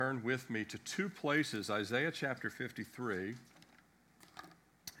turn with me to two places, Isaiah chapter 53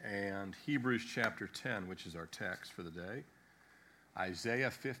 and Hebrews chapter 10, which is our text for the day.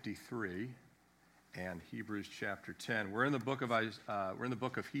 Isaiah 53 and Hebrews chapter 10. We're in the book of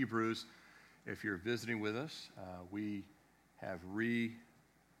Hebrews. If you're visiting with us, we have restarted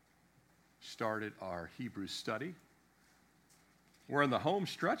our Hebrew study. We're in the home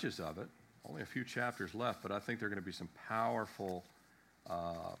stretches of it. Only a few chapters left, but I think there are going to be some powerful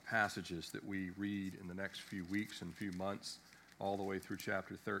passages that we read in the next few weeks and few months, all the way through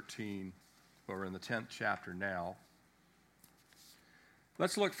chapter 13. But we're in the 10th chapter now.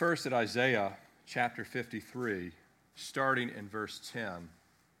 Let's look first at Isaiah chapter 53, starting in verse 10.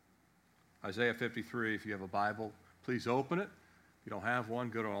 Isaiah 53, if you have a Bible, please open it. If you don't have one,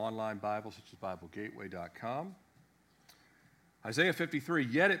 go to an online Bible such as BibleGateway.com. Isaiah 53,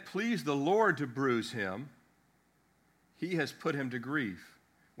 yet it pleased the Lord to bruise him. He has put him to grief.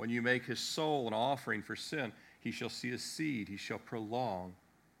 When you make his soul an offering for sin, he shall see his seed. He shall prolong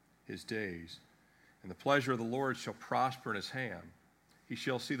his days. And the pleasure of the Lord shall prosper in his hand. He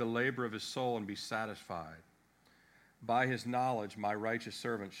shall see the labor of his soul and be satisfied. By his knowledge my righteous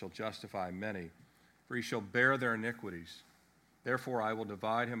servant shall justify many, for he shall bear their iniquities. Therefore I will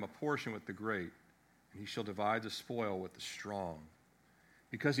divide him a portion with the great, and he shall divide the spoil with the strong.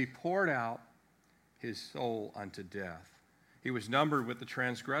 Because he poured out his soul unto death. He was numbered with the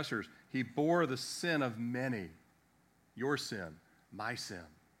transgressors. He bore the sin of many, your sin, my sin,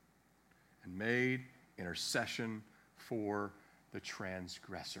 and made intercession for the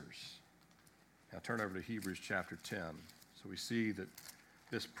transgressors. Now turn over to Hebrews chapter 10. So we see that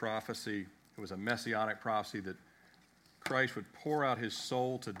this prophecy, it was a messianic prophecy that Christ would pour out his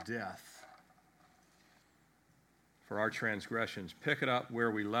soul to death for our transgressions. Pick it up where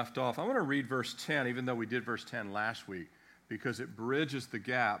we left off. I'm going to read verse 10, even though we did verse 10 last week, because it bridges the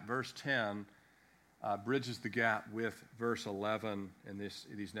gap. Verse 10 bridges the gap with verse 11 in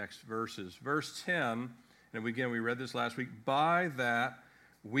these next verses. Verse 10, and again, we read this last week, by that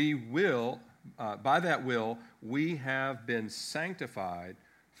will we have been sanctified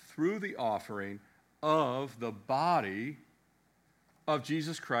through the offering of the body of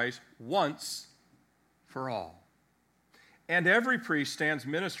Jesus Christ once for all. And every priest stands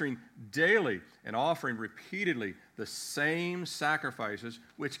ministering daily and offering repeatedly the same sacrifices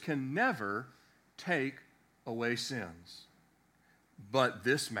which can never take away sins. But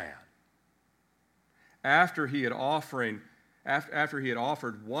this man, after he had offered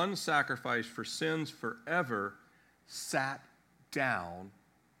one sacrifice for sins forever, sat down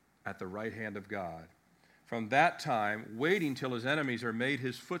at the right hand of God. From that time, waiting till his enemies are made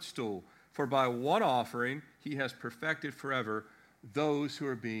his footstool. For by one offering he has perfected forever those who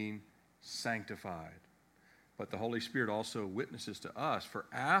are being sanctified. But the Holy Spirit also witnesses to us, for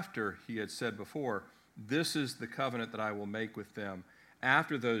after he had said before, this is the covenant that I will make with them.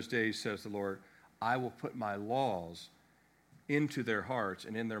 After those days, says the Lord, I will put my laws into their hearts,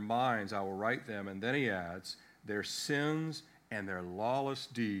 and in their minds I will write them. And then he adds, their sins and their lawless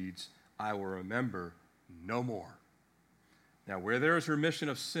deeds I will remember no more. Now, where there is remission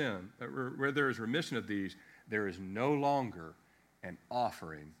of sin, where there is remission of these, there is no longer an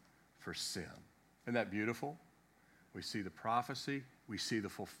offering for sin. Isn't that beautiful? We see the prophecy, we see the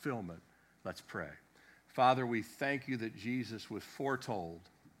fulfillment. Let's pray. Father, we thank you that Jesus was foretold,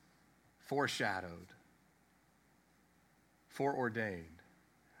 foreshadowed, foreordained,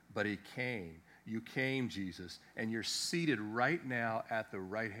 but he came. You came, Jesus, and you're seated right now at the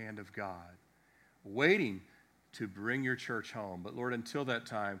right hand of God, waiting to bring your church home. But Lord, until that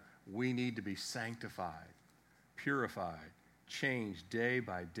time, we need to be sanctified, purified, changed day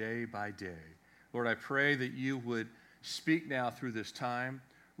by day by day. Lord, I pray that you would speak now through this time.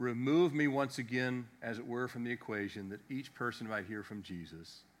 Remove me once again, as it were, from the equation, that each person might hear from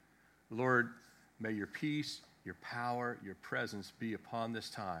Jesus. Lord, may your peace, your power, your presence be upon this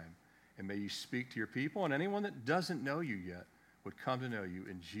time. And may you speak to your people, and anyone that doesn't know you yet would come to know you.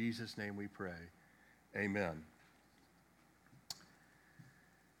 In Jesus' name we pray. Amen.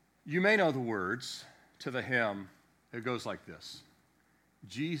 You may know the words to the hymn. It goes like this.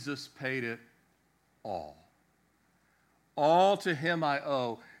 Jesus paid it all. All to him I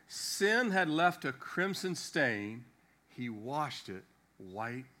owe. Sin had left a crimson stain. He washed it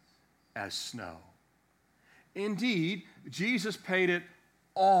white as snow. Indeed, Jesus paid it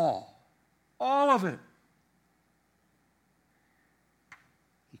all of it.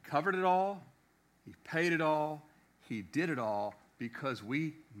 He covered it all. He paid it all. He did it all because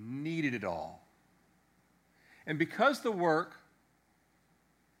we needed it all. And because of the work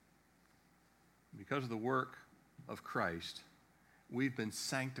of Christ, we've been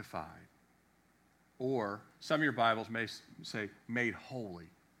sanctified. Or some of your Bibles may say made holy,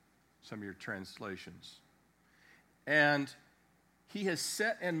 some of your translations. And he has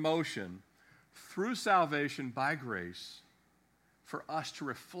set in motion through salvation by grace for us to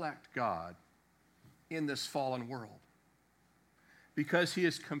reflect God in this fallen world. Because he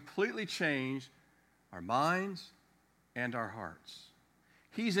has completely changed our minds and our hearts.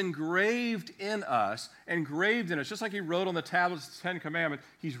 He's engraved in us, just like he wrote on the tablets of the Ten Commandments,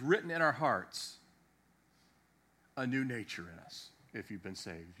 he's written in our hearts a new nature in us if you've been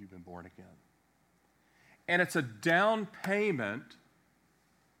saved, if you've been born again. And it's a down payment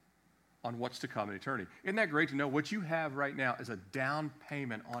on what's to come in eternity. Isn't that great to know what you have right now is a down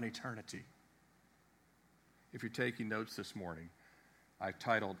payment on eternity? If you're taking notes this morning, I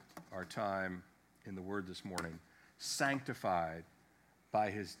titled our time in the Word this morning, Sanctified by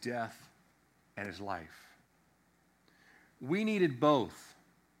His Death and His Life. We needed both.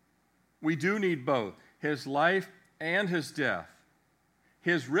 We do need both. His life and His death.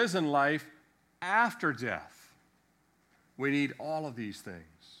 His risen life after death. We need all of these things.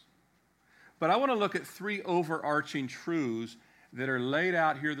 But I want to look at three overarching truths that are laid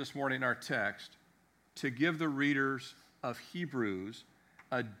out here this morning in our text to give the readers of Hebrews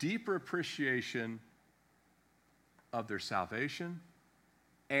a deeper appreciation of their salvation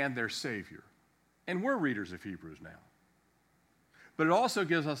and their Savior. And we're readers of Hebrews now. But it also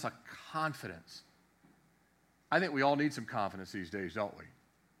gives us a confidence. I think we all need some confidence these days, don't we?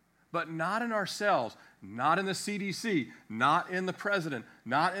 But not in ourselves, not in the CDC, not in the president,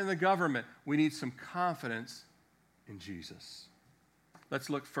 not in the government. We need some confidence in Jesus. Let's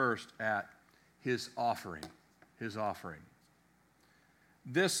look first at his offering. His offering.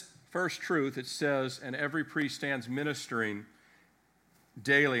 This first truth, it says, and every priest stands ministering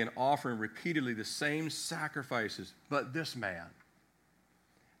daily and offering repeatedly the same sacrifices, but this man.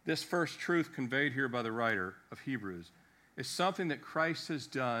 This first truth conveyed here by the writer of Hebrews is something that Christ has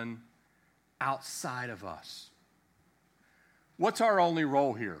done outside of us. What's our only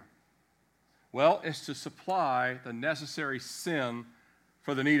role here? Well, it's to supply the necessary sin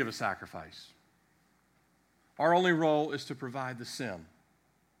for the need of a sacrifice. Our only role is to provide the sin.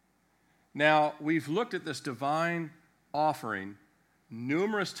 Now, we've looked at this divine offering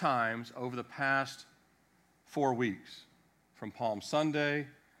numerous times over the past 4 weeks, from Palm Sunday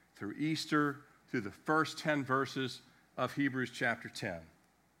through Easter, through the first 10 verses of Hebrews chapter 10.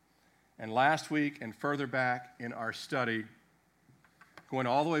 And last week and further back in our study, going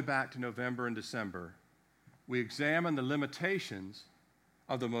all the way back to November and December, we examined the limitations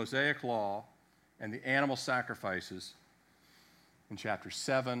of the Mosaic law and the animal sacrifices in chapter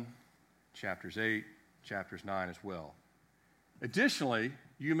 7, chapters 8, chapters 9 as well. Additionally,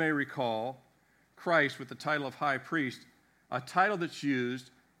 you may recall Christ with the title of high priest, a title that's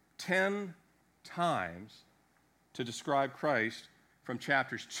used 10 times to describe Christ from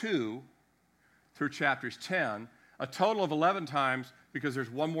chapters 2 through chapters 10, a total of 11 times because there's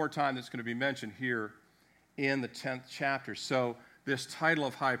one more time that's going to be mentioned here in the 10th chapter. So this title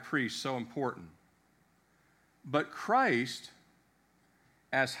of high priest, so important. But Christ,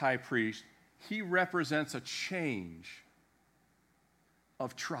 as high priest, he represents a change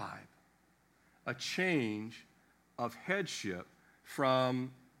of tribe, a change of headship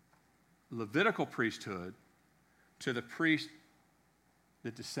from Levitical priesthood to the priests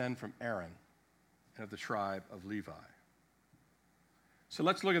that descend from Aaron and of the tribe of Levi. So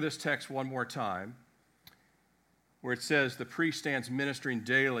let's look at this text one more time, where it says, the priest stands ministering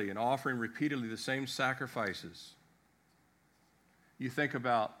daily and offering repeatedly the same sacrifices. You think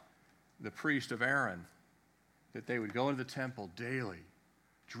about the priest of Aaron, that they would go into the temple daily,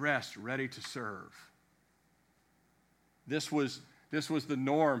 dressed, ready to serve. This was the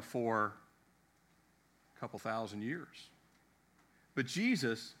norm for a couple thousand years. But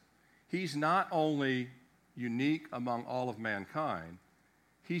Jesus, he's not only unique among all of mankind,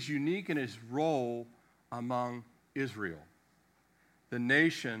 he's unique in his role among Israel, the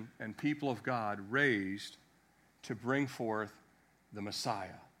nation and people of God raised to bring forth the Messiah.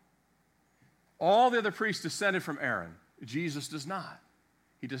 All the other priests descended from Aaron. Jesus does not.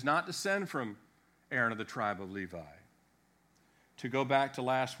 He does not descend from Aaron of the tribe of Levi. To go back to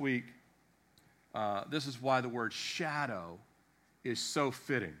last week, this is why the word shadow is so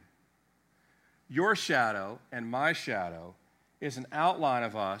fitting. Your shadow and my shadow is an outline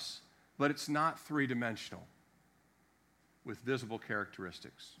of us, but it's not three-dimensional with visible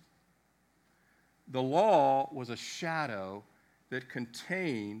characteristics. The law was a shadow that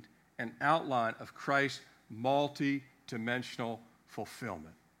contained an outline of Christ's multi-dimensional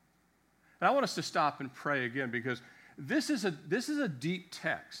fulfillment. And I want us to stop and pray again, because this is a deep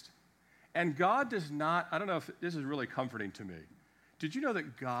text. And God does not, I don't know if this is really comforting to me. Did you know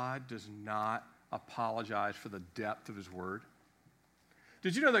that God does not apologize for the depth of his word?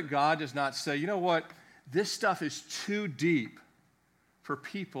 Did you know that God does not say, you know what, this stuff is too deep for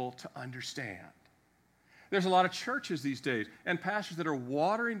people to understand? There's a lot of churches these days and pastors that are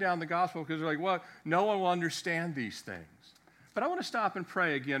watering down the gospel because they're like, well, no one will understand these things. But I want to stop and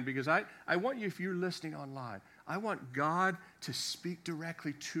pray again because I want you, if you're listening online, I want God to speak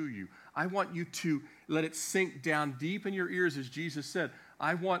directly to you. I want you to let it sink down deep in your ears, as Jesus said.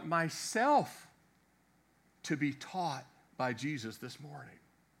 I want myself to be taught by Jesus this morning.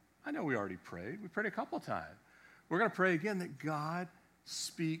 I know we already prayed. We prayed a couple times. We're going to pray again that God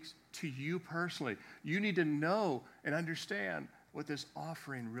speaks to you personally. You need to know and understand what this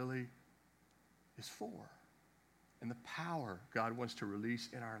offering really is for and the power God wants to release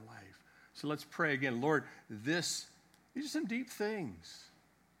in our life. So let's pray again. Lord, these are some deep things.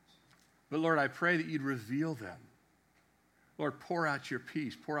 But Lord, I pray that you'd reveal them. Lord, pour out your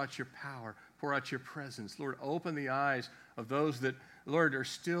peace, pour out your power, pour out your presence. Lord, open the eyes of those that, Lord, are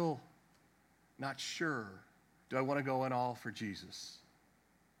still not sure. Do I want to go in all for Jesus?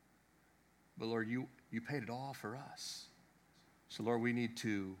 But Lord, you paid it all for us. So Lord, we need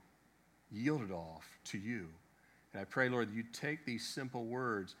to yield it all to you. And I pray, Lord, that you take these simple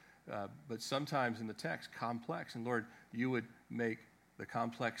words, but sometimes in the text, complex. And Lord, you would make the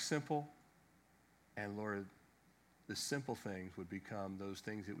complex simple. And Lord, the simple things would become those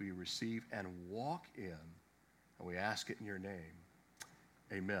things that we receive and walk in. And we ask it in your name.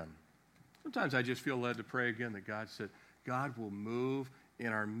 Amen. Sometimes I just feel led to pray again that God said, God will move in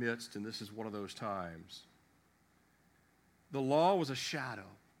our midst, and this is one of those times. The law was a shadow.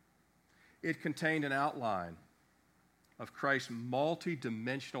 It contained an outline of Christ's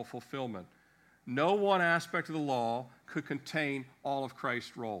multi-dimensional fulfillment. No one aspect of the law could contain all of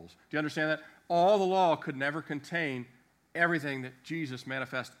Christ's roles. Do you understand that? All the law could never contain everything that Jesus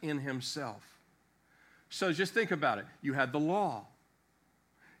manifests in himself. So just think about it. You had the law.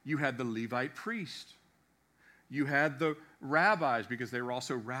 You had the Levite priest. You had the rabbis, because they were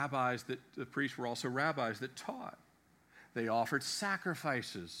also rabbis, that the priests were also rabbis that taught. They offered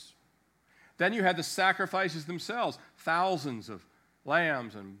sacrifices. Then you had the sacrifices themselves, thousands of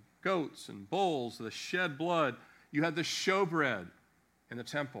lambs and goats and bulls, the shed blood. You had the showbread in the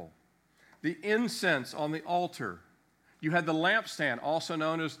temple, the incense on the altar. You had the lampstand, also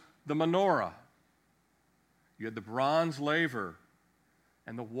known as the menorah. You had the bronze laver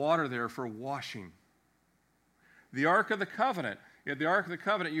and the water there for washing. The Ark of the Covenant. You had the Ark of the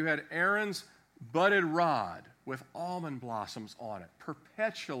Covenant. You had Aaron's budded rod with almond blossoms on it,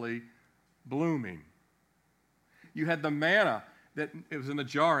 perpetually blooming. You had the manna that it was in the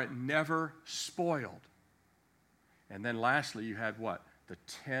jar. It never spoiled. And then lastly, you had what? The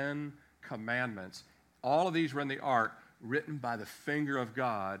 10 Commandments. All of these were in the Ark, written by the finger of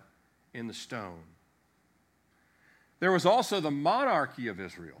God in the stone. There was also the monarchy of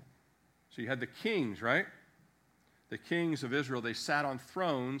Israel. So you had the kings, right? The kings of Israel, they sat on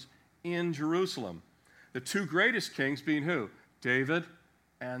thrones in Jerusalem. The two greatest kings being who? David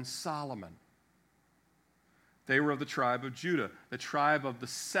and Solomon. They were of the tribe of Judah, the tribe of the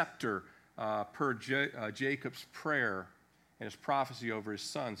scepter, per Jacob's prayer and his prophecy over his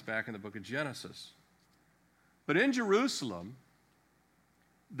sons back in the book of Genesis. But in Jerusalem,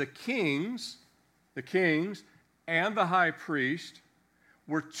 the kings and the high priest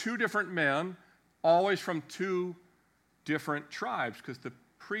were two different men, always from two different tribes, because the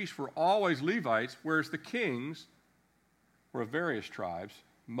priests were always Levites, whereas the kings were of various tribes,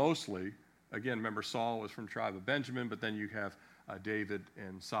 mostly. Again, remember Saul was from the tribe of Benjamin, but then you have David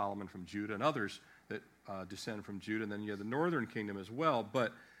and Solomon from Judah and others that descend from Judah, and then you have the northern kingdom as well.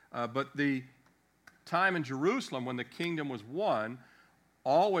 But the time in Jerusalem when the kingdom was one,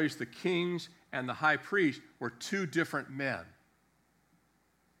 always the kings and the high priest were two different men.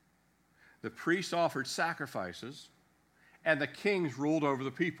 The priests offered sacrifices, and the kings ruled over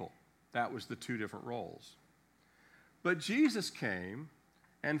the people. That was the two different roles. But Jesus came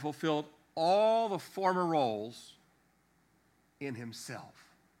and fulfilled all the former roles in himself.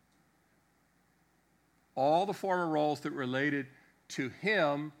 All the former roles that related to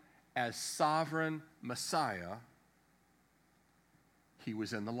him as sovereign Messiah. He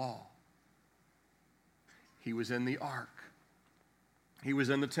was in the law. He was in the ark. He was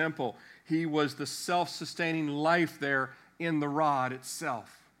in the temple. He was the self-sustaining life there in the rod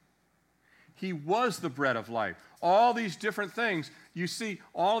itself. He was the bread of life. All these different things, you see,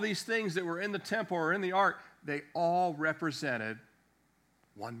 all these things that were in the temple or in the ark, they all represented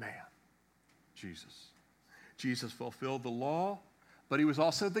one man, Jesus. Jesus fulfilled the law, but he was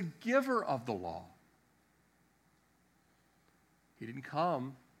also the giver of the law. He didn't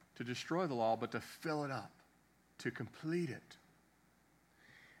come to destroy the law, but to fill it up, to complete it.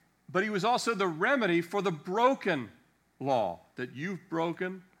 But he was also the remedy for the broken law that you've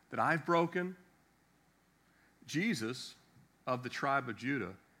broken, that I've broken. Jesus, of the tribe of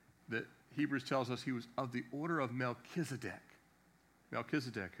Judah, that Hebrews tells us he was of the order of Melchizedek.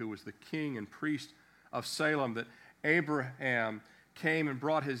 Melchizedek, who was the king and priest of Salem, that Abraham came and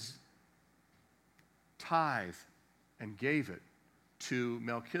brought his tithe and gave it to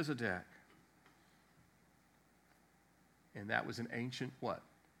Melchizedek. And that was an ancient what?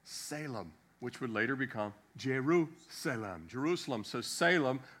 Salem, which would later become Jerusalem. So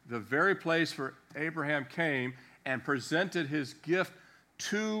Salem, the very place where Abraham came and presented his gift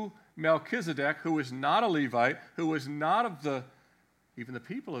to Melchizedek, who was not a Levite, who was not of even the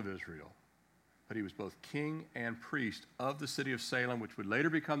people of Israel, but he was both king and priest of the city of Salem, which would later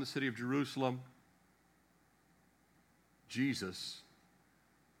become the city of Jerusalem. Jesus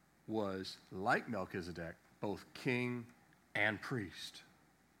was, like Melchizedek, both king and priest.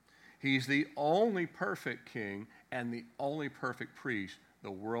 He's the only perfect king and the only perfect priest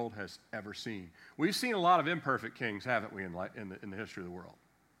the world has ever seen. We've seen a lot of imperfect kings, haven't we, in the history of the world?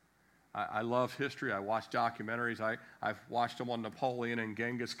 I love history. I watch documentaries. I've watched them on Napoleon and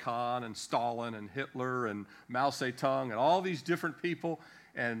Genghis Khan and Stalin and Hitler and Mao Zedong and all these different people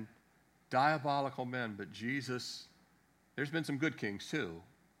and diabolical men. But Jesus, there's been some good kings too,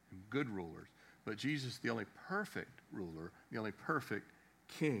 and good rulers. But Jesus is the only perfect ruler, the only perfect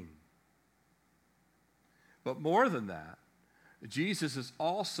king. But more than that, Jesus is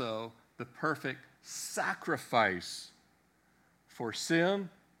also the perfect sacrifice for sin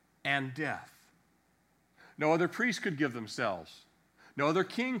and death. No other priest could give themselves. No other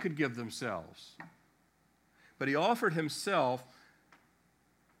king could give themselves. But he offered himself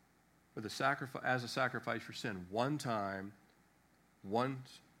as a sacrifice for sin, one time,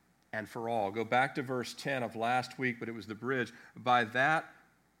 once and for all. Go back to verse 10 of last week, but it was the bridge. By that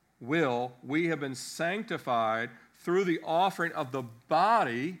will we have been sanctified through the offering of the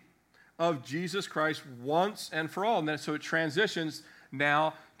body of Jesus Christ once and for all. And then, so it transitions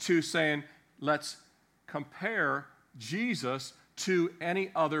now to saying, let's compare Jesus to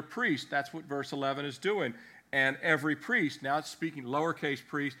any other priest. That's what verse 11 is doing. And every priest, now it's speaking lowercase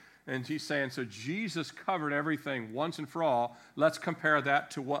priest, and he's saying, so Jesus covered everything once and for all. Let's compare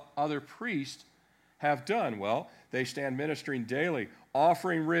that to what other priests have done. Well, they stand ministering daily,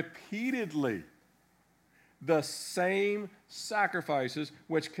 offering repeatedly the same sacrifices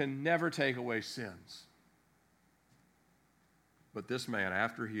which can never take away sins. But this man,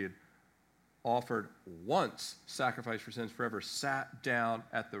 after he had offered once sacrifice for sins forever, sat down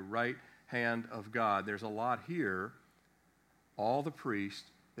at the right hand of God. There's a lot here. All the priests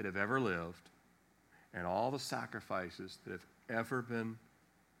that have ever lived and all the sacrifices that have ever been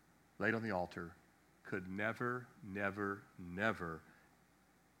laid on the altar could never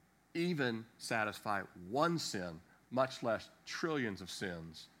even satisfy one sin, much less trillions of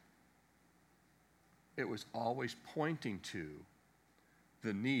sins. It was always pointing to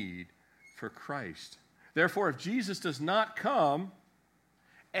the need for Christ. Therefore, if Jesus does not come,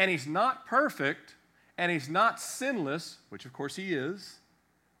 and he's not perfect, and he's not sinless, which of course he is,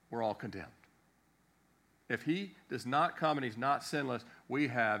 we're all condemned. If he does not come and he's not sinless, we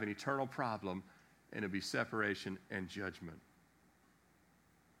have an eternal problem, and it'll be separation and judgment.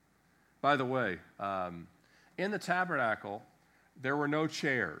 By the way, in the tabernacle, there were no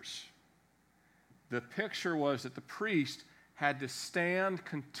chairs. The picture was that the priest had to stand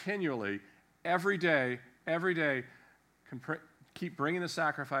continually every day, keep bringing the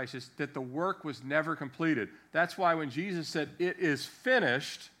sacrifices, that the work was never completed. That's why when Jesus said, "It is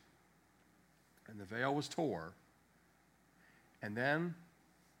finished," and the veil was torn, and then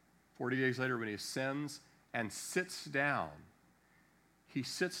 40 days later when he ascends and sits down, he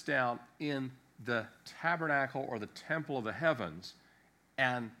sits down in the tabernacle or the temple of the heavens,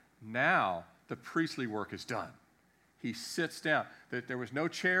 and now the priestly work is done. He sits down. There was no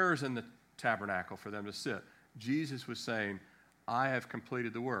chairs in the tabernacle for them to sit. Jesus was saying, I have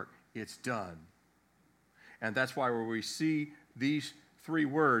completed the work. It's done. And that's why where we see these three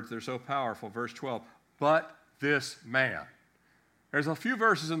words, they're so powerful. Verse 12, but this man. There's a few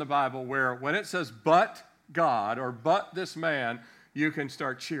verses in the Bible where when it says but God or but this man, you can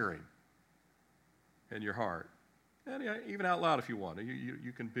start cheering in your heart. And even out loud if you want.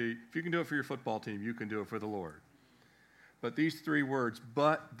 You can be, if you can do it for your football team, you can do it for the Lord. But these three words,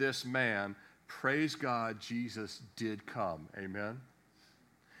 but this man, praise God, Jesus did come. Amen?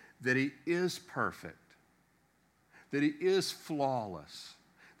 That he is perfect. that he is flawless,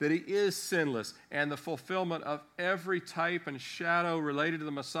 that he is sinless, and the fulfillment of every type and shadow related to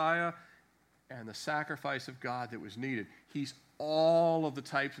the Messiah and the sacrifice of God that was needed. He's all of the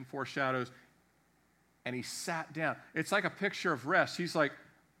types and foreshadows, and he sat down. It's like a picture of rest. He's like,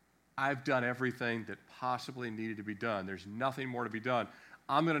 I've done everything that possibly needed to be done. There's nothing more to be done.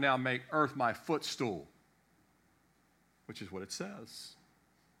 I'm going to now make earth my footstool, which is what it says.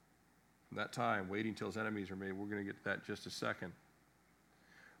 From that time, waiting till his enemies are made. We're going to get to that in just a second.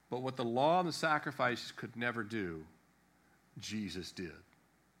 But what the law and the sacrifices could never do, Jesus did.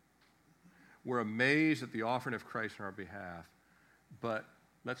 We're amazed at the offering of Christ on our behalf, but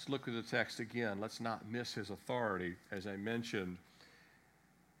let's look at the text again. Let's not miss his authority. As I mentioned,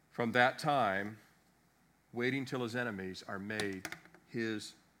 from that time, waiting till his enemies are made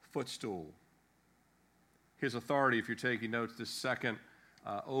his footstool. His authority, if you're taking notes, this second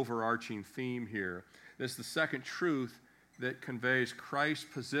overarching theme here. This is the second truth that conveys Christ's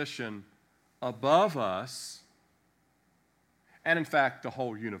position above us and, in fact, the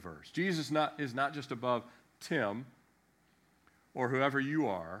whole universe. Jesus is not just above Tim or whoever you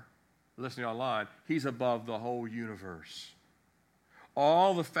are listening online. He's above the whole universe.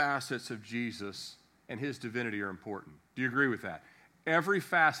 All the facets of Jesus and his divinity are important. Do you agree with that? Every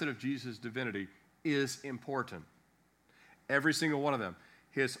facet of Jesus' divinity is important. Every single one of them.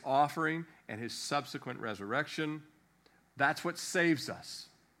 His offering and his subsequent resurrection, that's what saves us.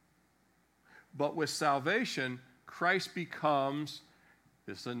 But with salvation, Christ becomes,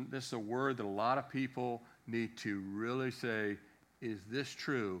 this is a word that a lot of people need to really say, is this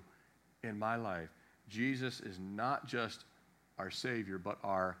true in my life? Jesus is not just our Savior, but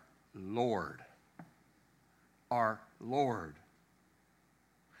our Lord. Our Lord.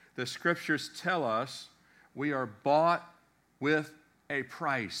 The scriptures tell us we are bought with a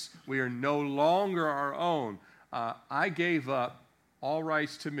price. We are no longer our own. I gave up all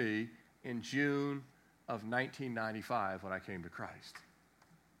rights to me in June of 1995 when I came to Christ.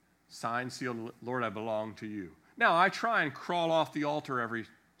 Signed, sealed, Lord, I belong to you. Now, I try and crawl off the altar every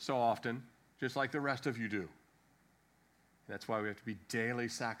so often, just like the rest of you do. That's why we have to be daily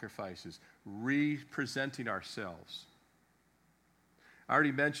sacrifices, representing ourselves. I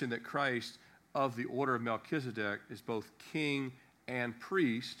already mentioned that Christ, of the order of Melchizedek, is both king and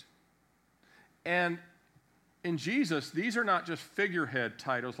priest. And in Jesus, these are not just figurehead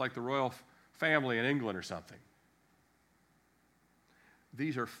titles like the royal family in England or something.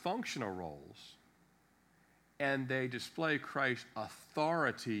 These are functional roles, and they display Christ's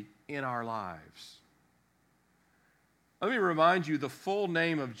authority in our lives. Let me remind you the full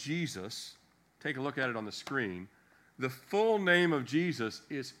name of Jesus. Take a look at it on the screen. The full name of Jesus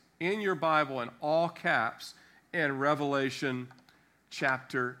is in your Bible in all caps in Revelation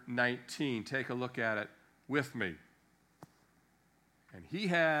chapter 19. Take a look at it with me. And he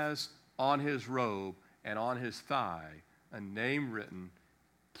has on his robe and on his thigh a name written,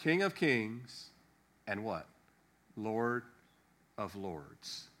 King of Kings and what? Lord of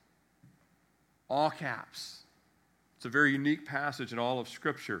Lords. All caps. It's a very unique passage in all of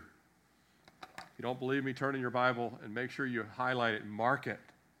Scripture. If you don't believe me, turn in your Bible and make sure you highlight it and mark it.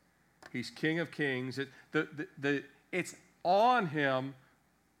 He's King of Kings. It's on him.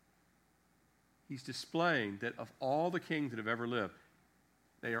 He's displaying that of all the kings that have ever lived,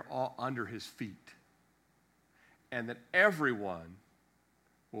 they are all under his feet. And that everyone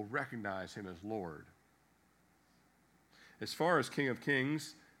will recognize him as Lord. As far as King of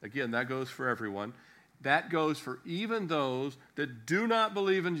Kings, again, that goes for everyone. That goes for even those that do not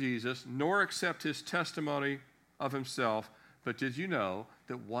believe in Jesus, nor accept his testimony of himself. But did you know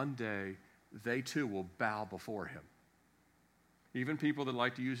that one day they too will bow before him? Even people that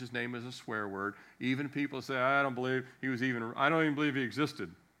like to use his name as a swear word, even people say, I don't even believe he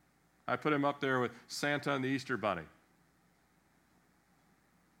existed. I put him up there with Santa and the Easter Bunny.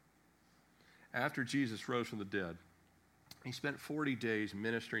 After Jesus rose from the dead, he spent 40 days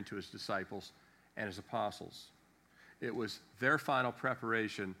ministering to his disciples and his apostles. It was their final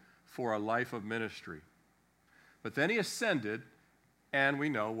preparation for a life of ministry. But then he ascended, and we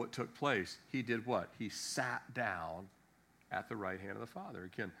know what took place. He did what? He sat down at the right hand of the Father.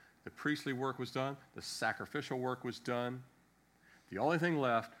 Again, the priestly work was done. The sacrificial work was done. The only thing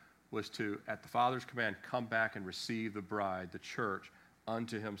left was to, at the Father's command, come back and receive the bride, the church,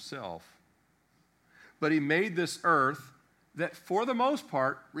 unto himself. But he made this earth that, for the most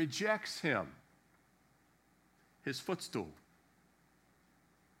part, rejects him, his footstool,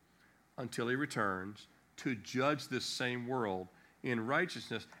 until he returns to judge this same world in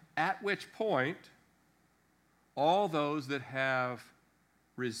righteousness, at which point all those that have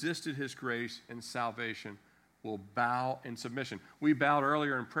resisted his grace and salvation will bow in submission. We bowed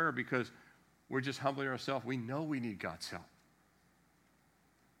earlier in prayer because we're just humbling ourselves. We know we need God's help.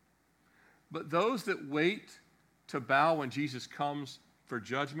 But those that wait to bow when Jesus comes for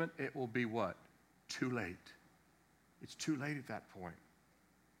judgment, it will be what? Too late. It's too late at that point.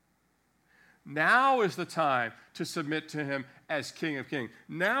 Now is the time to submit to him as King of Kings.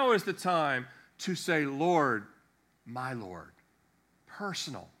 Now is the time to say, Lord, my Lord.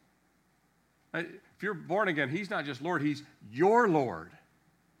 Personal. If you're born again, he's not just Lord, he's your Lord.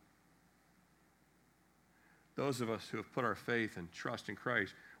 Those of us who have put our faith and trust in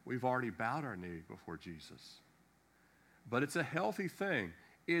Christ, we've already bowed our knee before Jesus. But it's a healthy thing.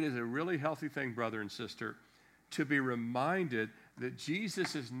 It is a really healthy thing, brother and sister, to be reminded that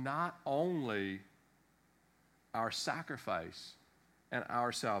Jesus is not only our sacrifice and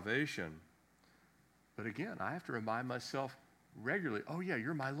our salvation, but again, I have to remind myself regularly, oh yeah,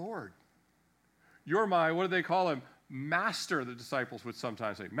 you're my Lord. You're my, what do they call him? Master, the disciples would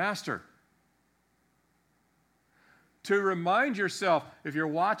sometimes say, Master. To remind yourself, if you're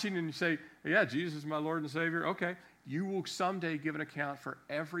watching and you say, yeah, Jesus is my Lord and Savior, okay, you will someday give an account for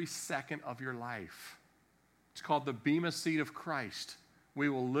every second of your life. It's called the Bema seat of Christ. We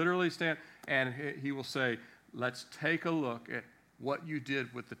will literally stand and he will say, let's take a look at what you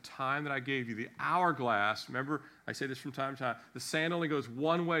did with the time that I gave you. The hourglass, remember, I say this from time to time, the sand only goes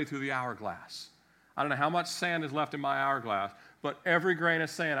one way through the hourglass. I don't know how much sand is left in my hourglass, but every grain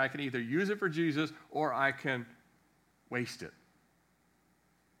of sand, I can either use it for Jesus or I can waste it.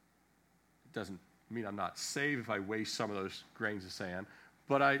 It doesn't mean I'm not saved if I waste some of those grains of sand,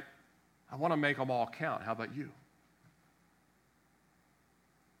 but I want to make them all count. How about you?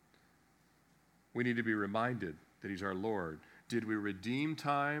 We need to be reminded that he's our Lord. Did we redeem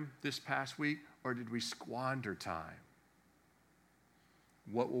time this past week, or did we squander time?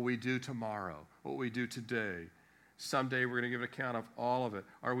 What will we do tomorrow? What will we do today? Someday we're going to give an account of all of it.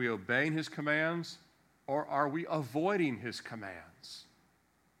 Are we obeying his commands, or are we avoiding his commands?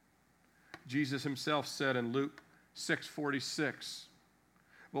 Jesus himself said in Luke 6:46,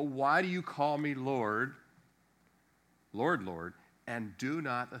 but why do you call me Lord, Lord, Lord, and do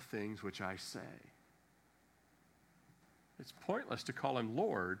not the things which I say? It's pointless to call him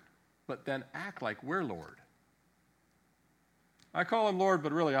Lord, but then act like we're Lord. I call him Lord,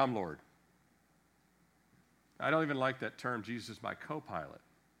 but really I'm Lord. I don't even like that term, Jesus is my co-pilot.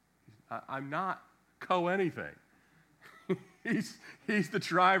 I'm not co-anything. He's the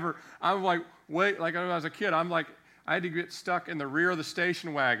driver. I'm like, wait, like when I was a kid, I'm like, I had to get stuck in the rear of the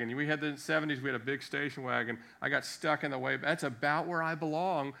station wagon. We had in the 70s, we had a big station wagon. I got stuck in the way. That's about where I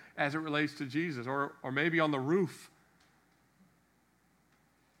belong as it relates to Jesus, or maybe on the roof.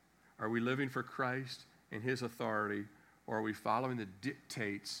 Are we living for Christ and his authority, or are we following the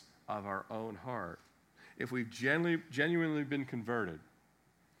dictates of our own heart? If we've genuinely been converted,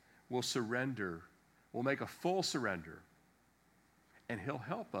 we'll surrender. We'll make a full surrender, and he'll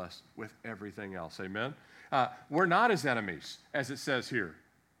help us with everything else. Amen? We're not his enemies, as it says here.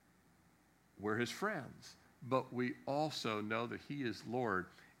 We're his friends. But we also know that he is Lord,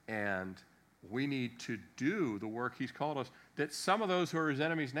 and we need to do the work he's called us, that some of those who are his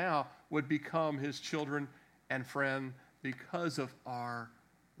enemies now would become his children and friend because of our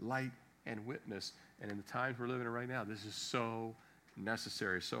light and witness. And in the times we're living in right now, this is so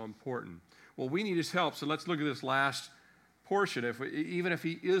necessary, so important. Well, we need his help, so let's look at this last portion. Even if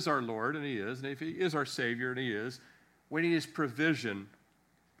he is our Lord, and he is, and if he is our Savior, and he is, we need his provision.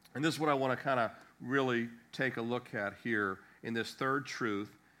 And this is what I want to kind of really take a look at here in this third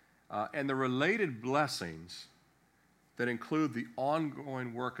truth, and the related blessings that include the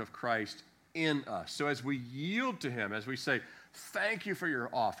ongoing work of Christ in us. So as we yield to him, as we say, thank you for your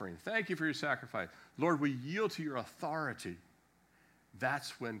offering, thank you for your sacrifice, Lord, we yield to your authority,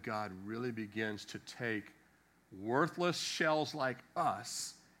 that's when God really begins to take worthless shells like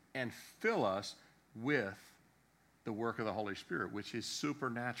us and fill us with the work of the Holy Spirit, which is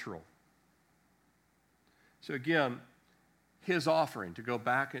supernatural. So again, his offering, to go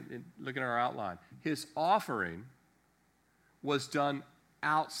back and look at our outline, his offering was done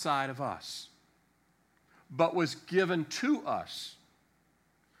outside of us, but was given to us.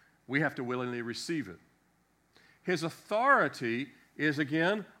 We have to willingly receive it. His authority is,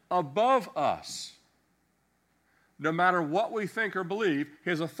 again, above us. No matter what we think or believe,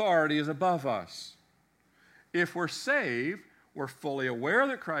 his authority is above us. If we're saved, we're fully aware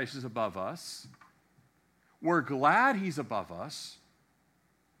that Christ is above us. We're glad he's above us.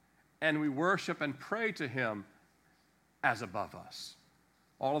 And we worship and pray to him as above us.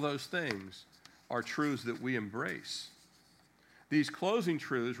 All of those things are truths that we embrace. These closing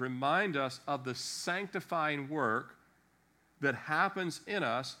truths remind us of the sanctifying work that happens in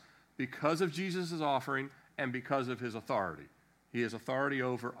us because of Jesus' offering and because of his authority. He has authority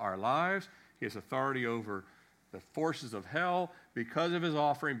over our lives. He has authority over the forces of hell. Because of his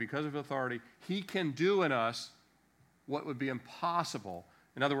offering, because of authority, he can do in us what would be impossible.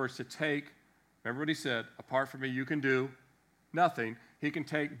 In other words, to take, remember what he said, apart from me, you can do nothing. He can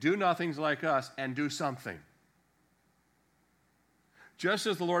take do-nothings like us and do something. Just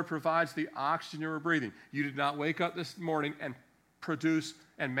as the Lord provides the oxygen we're breathing. You did not wake up this morning and produce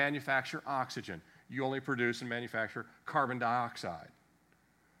and manufacture oxygen. You only produce and manufacture carbon dioxide.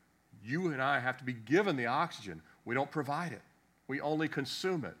 You and I have to be given the oxygen. We don't provide it. We only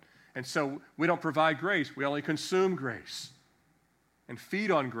consume it. And so we don't provide grace. We only consume grace and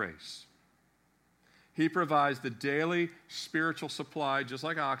feed on grace. He provides the daily spiritual supply, just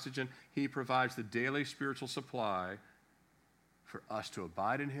like oxygen. He provides the daily spiritual supply for us to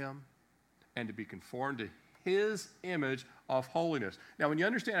abide in him and to be conformed to his image of holiness. Now, when you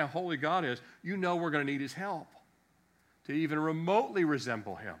understand how holy God is, you know we're going to need his help to even remotely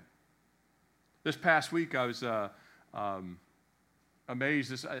resemble him. This past week, I was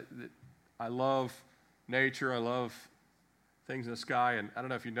amazed. I love nature. I love things in the sky. And I don't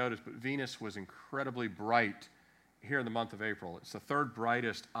know if you noticed, but Venus was incredibly bright here in the month of April. It's the third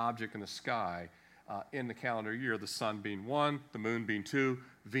brightest object in the sky in the calendar year, the sun being 1, the moon being 2,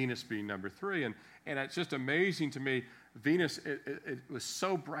 Venus being number 3. And it's just amazing to me. Venus, it was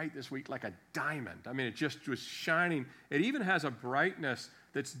so bright this week, like a diamond. I mean, it just was shining. It even has a brightness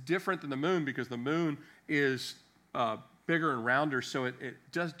that's different than the moon because the moon is bigger and rounder, so it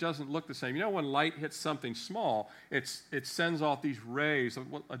just doesn't look the same. You know, when light hits something small, it sends off these rays.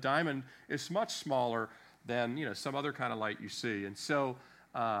 A diamond is much smaller than, some other kind of light you see. And so,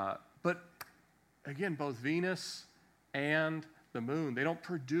 but again, both Venus and the moon, they don't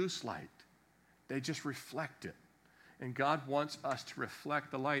produce light. They just reflect it. And God wants us to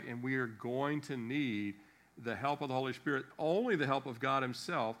reflect the light, and we are going to need the help of the Holy Spirit. Only the help of God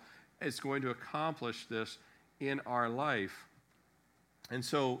himself is going to accomplish this in our life. And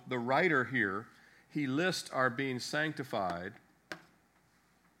so the writer here, he lists our being sanctified.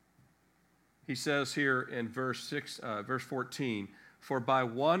 He says here in verse 14, for by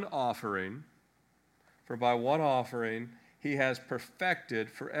one offering, he has perfected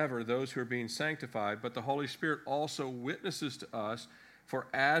forever those who are being sanctified, but the Holy Spirit also witnesses to us, for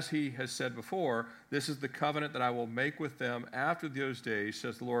as he has said before, this is the covenant that I will make with them after those days,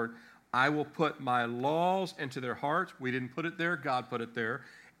 says the Lord. I will put my laws into their hearts. We didn't put it there, God put it there.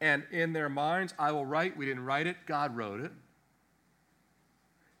 And in their minds I will write. We didn't write it, God wrote it.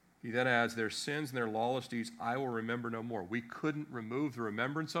 He then adds, their sins and their lawless deeds I will remember no more. We couldn't remove the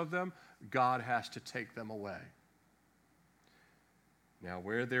remembrance of them. God has to take them away. Now,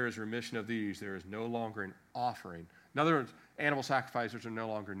 where there is remission of these, there is no longer an offering. In other words, animal sacrifices are no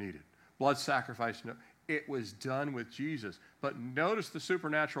longer needed. Blood sacrifice, it was done with Jesus. But notice the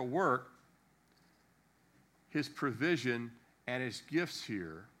supernatural work, his provision, and his gifts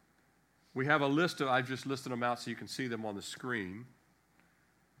here. We have a list of, I've just listed them out so you can see them on the screen.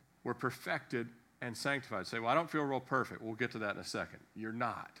 We're perfected and sanctified. Say, well, I don't feel real perfect. We'll get to that in a second. You're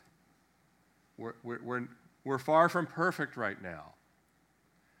not. We're far from perfect right now.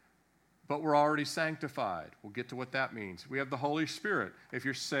 But we're already sanctified. We'll get to what that means. We have the Holy Spirit. If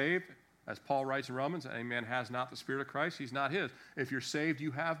you're saved, as Paul writes in Romans, any man has not the Spirit of Christ, he's not his. If you're saved,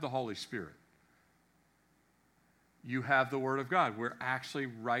 you have the Holy Spirit. You have the Word of God. We're actually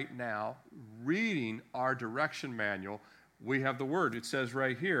right now reading our direction manual. We have the Word. It says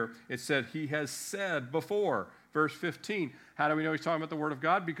right here, it said, he has said before. Verse 15. How do we know he's talking about the Word of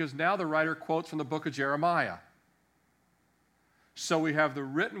God? Because now the writer quotes from the book of Jeremiah. So we have the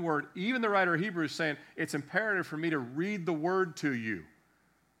written Word. Even the writer of Hebrews saying, it's imperative for me to read the Word to you.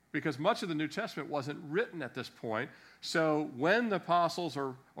 Because much of the New Testament wasn't written at this point. So when the apostles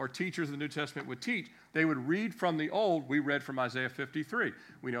or teachers of the New Testament would teach, they would read from the Old. We read from Isaiah 53.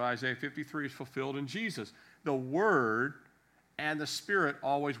 We know Isaiah 53 is fulfilled in Jesus. The Word and the Spirit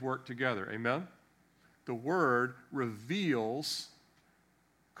always work together. Amen? The Word reveals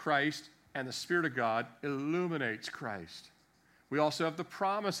Christ, and the Spirit of God illuminates Christ. We also have the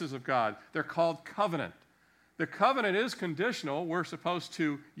promises of God. They're called covenant. The covenant is conditional. We're supposed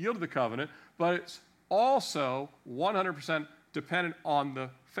to yield to the covenant, but it's also 100% dependent on the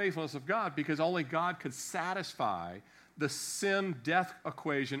faithfulness of God, because only God could satisfy the sin-death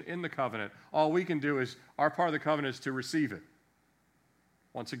equation in the covenant. All we can do is, our part of the covenant is to receive it.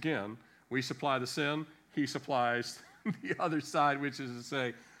 Once again, we supply the sin, he supplies the other side, which is to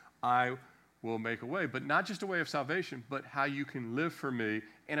say, I will make a way. But not just a way of salvation, but how you can live for me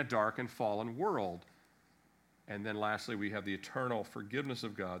in a dark and fallen world. And then lastly, we have the eternal forgiveness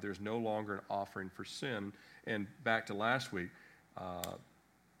of God. There's no longer an offering for sin. And back to last week,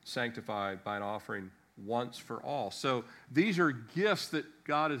 sanctified by an offering once for all. So these are gifts that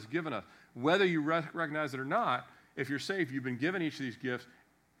God has given us. Whether you recognize it or not, if you're saved, you've been given each of these gifts,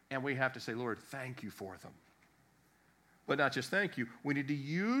 and we have to say, Lord, thank you for them. But not just thank you, we need to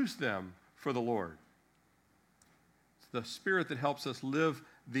use them for the Lord. It's the Spirit that helps us live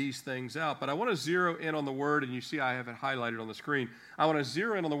these things out. But I want to zero in on the word, and you see I have it highlighted on the screen. I want to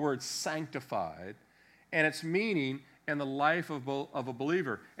zero in on the word sanctified and its meaning in the life of a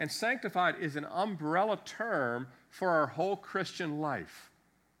believer. And sanctified is an umbrella term for our whole Christian life.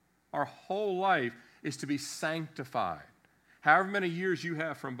 Our whole life is to be sanctified. However many years you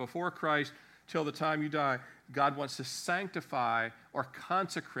have from before Christ till the time you die, God wants to sanctify or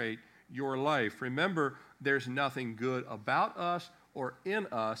consecrate your life. Remember, there's nothing good about us or in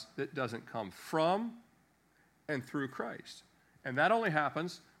us that doesn't come from and through Christ. And that only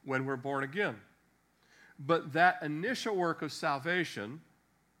happens when we're born again. But that initial work of salvation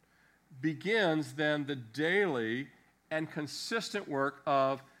begins then the daily and consistent work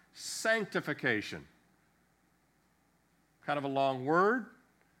of sanctification. Kind of a long word.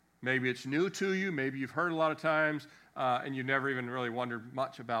 Maybe it's new to you. Maybe you've heard a lot of times, and you've never even really wondered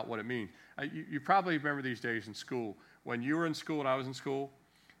much about what it means. You probably remember these days in school. When you were in school and I was in school,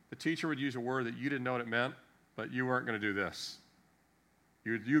 the teacher would use a word that you didn't know what it meant, but you weren't going to do this.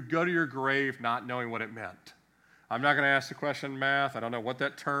 You'd go to your grave not knowing what it meant. I'm not going to ask the question in math. I don't know what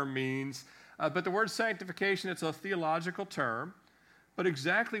that term means. But the word sanctification, it's a theological term. But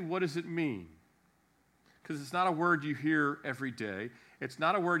exactly what does it mean? Because it's not a word you hear every day. It's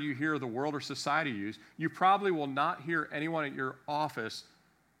not a word you hear the world or society use. You probably will not hear anyone at your office,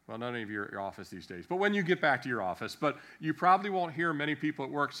 well, none of you are at your office these days, but when you get back to your office, but you probably won't hear many people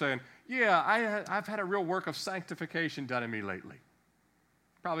at work saying, yeah, I've had a real work of sanctification done in me lately.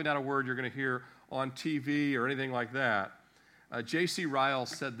 Probably not a word you're going to hear on TV or anything like that. J.C. Ryle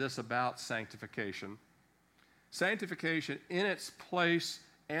said this about sanctification. Sanctification in its place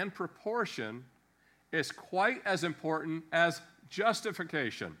and proportion is quite as important as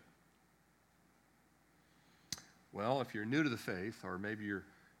justification. Well, if you're new to the faith, or maybe you're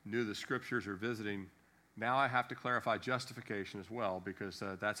new to the scriptures or visiting, now I have to clarify justification as well, because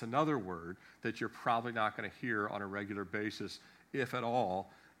that's another word that you're probably not going to hear on a regular basis, if at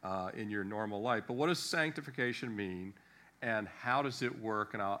all, in your normal life. But what does sanctification mean, and how does it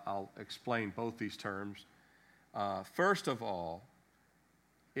work? And I'll explain both these terms. First of all,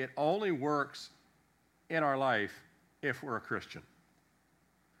 it only works in our life if we're a Christian.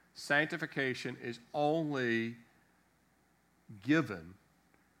 Sanctification is only given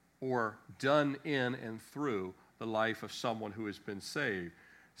or done in and through the life of someone who has been saved.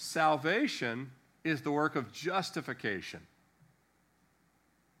 Salvation is the work of justification.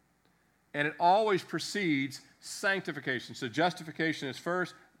 And it always precedes sanctification. So justification is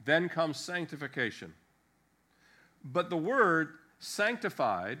first, then comes sanctification. But the word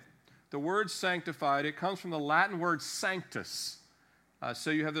sanctified, it comes from the Latin word sanctus. So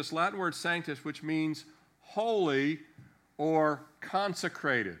you have this Latin word sanctus, which means holy or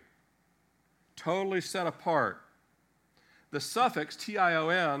consecrated, totally set apart. The suffix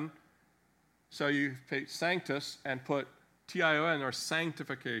tion, so you take sanctus and put tion, or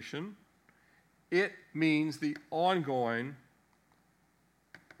sanctification, it means the ongoing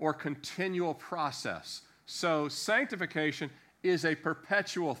or continual process. So sanctification is a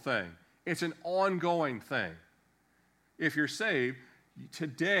perpetual thing. It's an ongoing thing. If you're saved,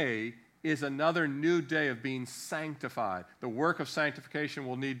 today is another new day of being sanctified. The work of sanctification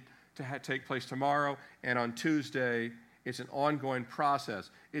will need to take place tomorrow, and on Tuesday, it's an ongoing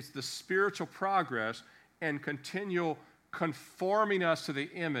process. It's the spiritual progress and continual conforming us to the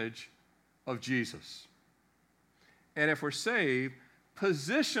image of Jesus. And if we're saved,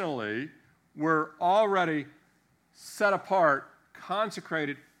 positionally, we're already set apart,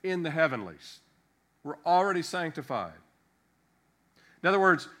 consecrated in the heavenlies. We're already sanctified. In other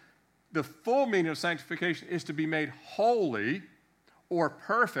words, the full meaning of sanctification is to be made holy or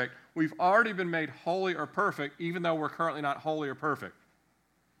perfect. We've already been made holy or perfect, even though we're currently not holy or perfect.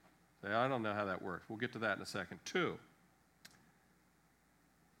 I don't know how that works. We'll get to that in a second. 2,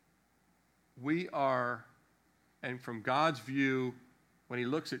 we are, and from God's view, when he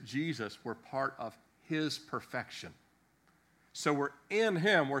looks at Jesus, we're part of his perfection. So we're in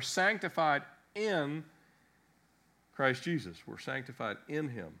him. We're sanctified in Christ Jesus. We're sanctified in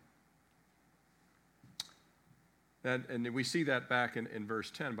him. And we see that back in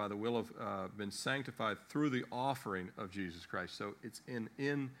verse 10, by the will of been sanctified through the offering of Jesus Christ. So it's in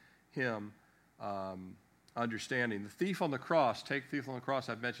him understanding. The thief on the cross, take the thief on the cross,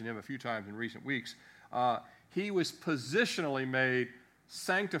 I've mentioned him a few times in recent weeks. He was positionally made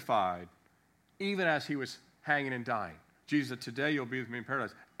sanctified even as he was hanging and dying. Jesus said, today you'll be with me in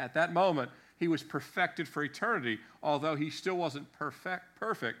paradise. At that moment, he was perfected for eternity, although he still wasn't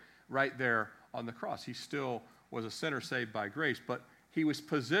perfect right there on the cross. He still was a sinner saved by grace, but he was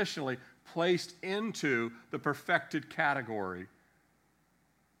positionally placed into the perfected category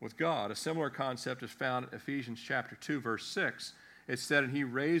with God. A similar concept is found in Ephesians chapter 2, verse 6. It said, and he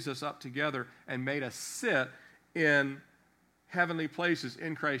raised us up together and made us sit in heavenly places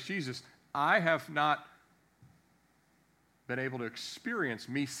in Christ Jesus. I have not been able to experience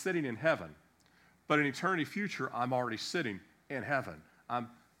me sitting in heaven, but in eternity future, I'm already sitting in heaven. I'm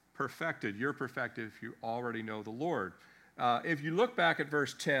perfected. You're perfected if you already know the Lord. If you look back at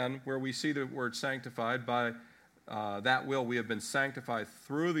verse 10, where we see the word sanctified, by that will we have been sanctified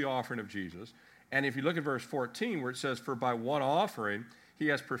through the offering of Jesus. And if you look at verse 14, where it says, for by one offering he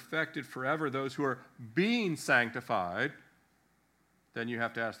has perfected forever those who are being sanctified, then you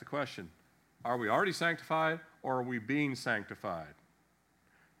have to ask the question, are we already sanctified or are we being sanctified?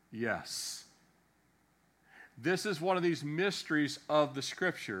 Yes. This is one of these mysteries of the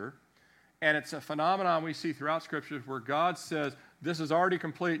Scripture, and it's a phenomenon we see throughout Scripture where God says, this is already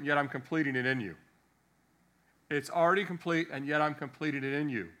complete, and yet I'm completing it in you. It's already complete, and yet I'm completing it in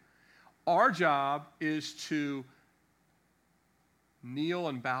you. Our job is to kneel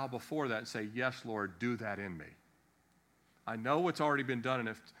and bow before that and say, yes, Lord, do that in me. I know what's already been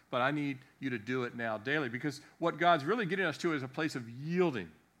done, but I need you to do it now daily, because what God's really getting us to is a place of yielding.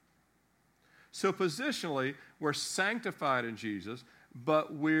 So positionally, we're sanctified in Jesus,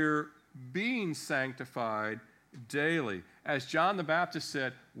 but we're being sanctified daily. As John the Baptist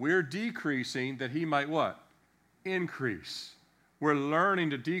said, we're decreasing that he might what? Increase. We're learning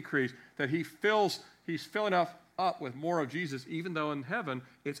to decrease, that he's filling up with more of Jesus, even though in heaven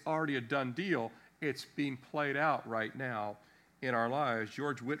it's already a done deal. It's being played out right now in our lives.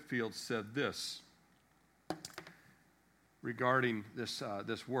 George Whitefield said this regarding this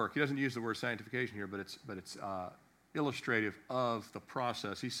work. He doesn't use the word sanctification here, but it's illustrative of the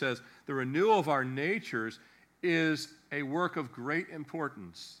process. He says, the renewal of our natures is a work of great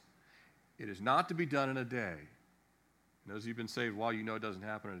importance. It is not to be done in a day. And those of you who've been saved, well, you know it doesn't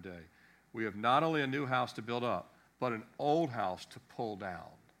happen in a day. We have not only a new house to build up, but an old house to pull down.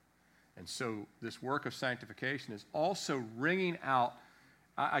 And so this work of sanctification is also wringing out.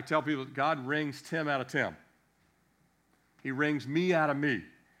 I tell people, God wrings Tim out of Tim. He wrings me out of me.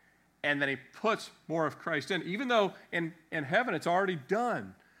 And then he puts more of Christ in. Even though in heaven it's already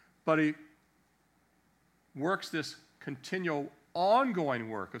done, but he works this continual, ongoing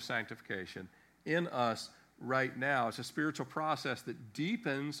work of sanctification in us right now. It's a spiritual process that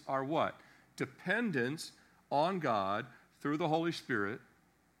deepens our what? Dependence on God through the Holy Spirit,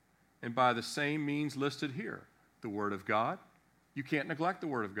 and by the same means listed here, the Word of God. You can't neglect the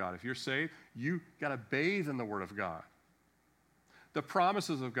Word of God. If you're saved, you got to bathe in the Word of God. The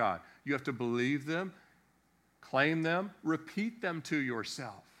promises of God, you have to believe them, claim them, repeat them to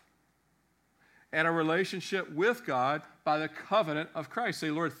yourself. And a relationship with God by the covenant of Christ. Say,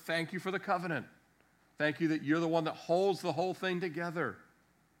 Lord, thank you for the covenant. Thank you that you're the one that holds the whole thing together.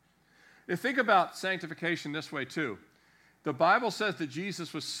 You think about sanctification this way too. The Bible says that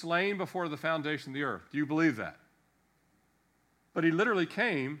Jesus was slain before the foundation of the earth. Do you believe that? But he literally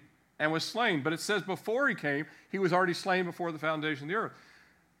came and was slain. But it says before he came, he was already slain before the foundation of the earth.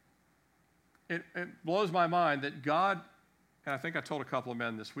 It blows my mind that God, and I think I told a couple of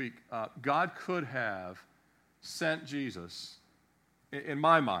men this week, God could have sent Jesus, in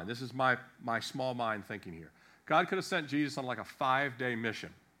my mind, this is my small mind thinking here. God could have sent Jesus on like a 5-day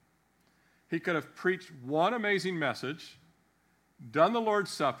mission. He could have preached one amazing message, done the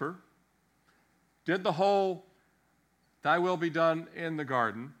Lord's Supper, did the whole thy will be done in the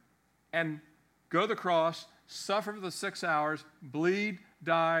garden, and go to the cross, suffer for the 6 hours, bleed,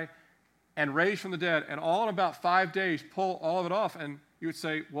 die, and raise from the dead, and all in about 5 days pull all of it off. And you would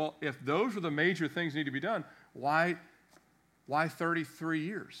say, well, if those were the major things that need to be done, why 33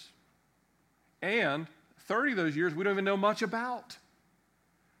 years? And 30 of those years we don't even know much about.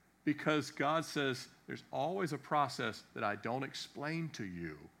 Because God says there's always a process that I don't explain to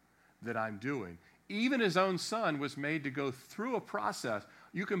you that I'm doing. Even his own son was made to go through a process.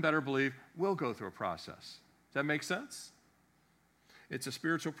 You can better believe we'll go through a process. Does that make sense? It's a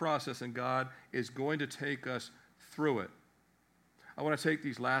spiritual process, and God is going to take us through it. I want to take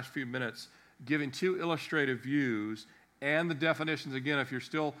these last few minutes giving two illustrative views and the definitions. Again, if you're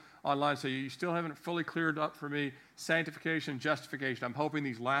still online, so you still haven't fully cleared up for me sanctification, justification. I'm hoping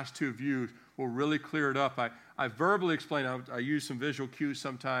these last two views will really clear it up. I verbally explain, I use some visual cues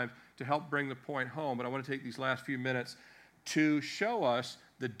sometimes to help bring the point home, but I want to take these last few minutes to show us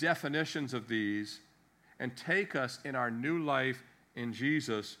the definitions of these and take us in our new life in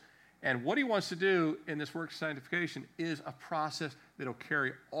Jesus. And what he wants to do in this work of sanctification is a process that will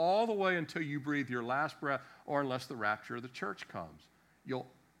carry all the way until you breathe your last breath, or unless the rapture of the church comes. You'll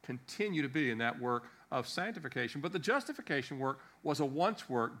continue to be in that work of sanctification. But the justification work was a once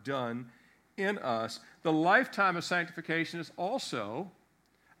work done in us. The lifetime of sanctification is also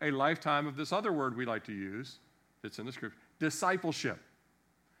a lifetime of this other word we like to use that's in the scripture, discipleship.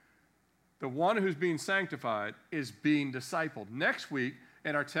 The one who's being sanctified is being discipled. Next week,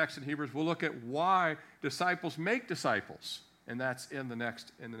 in our text in Hebrews, we'll look at why disciples make disciples, and that's in the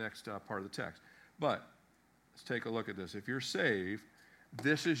next part of the text. But let's take a look at this. If you're saved,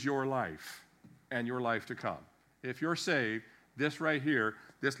 this is your life and your life to come. If you're saved, this right here,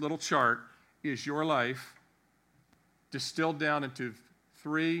 this little chart is your life distilled down into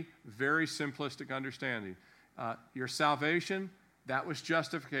three very simplistic understandings. Your salvation, that was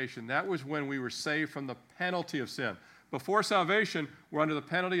justification. That was when we were saved from the penalty of sin. Before salvation, we're under the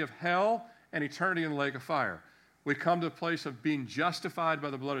penalty of hell and eternity in the lake of fire. We come to the place of being justified by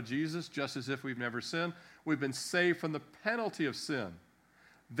the blood of Jesus, just as if we've never sinned. We've been saved from the penalty of sin.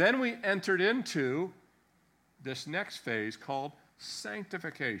 Then we entered into this next phase called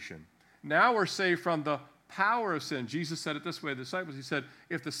sanctification. Now we're saved from the power of sin. Jesus said it this way to the disciples. He said,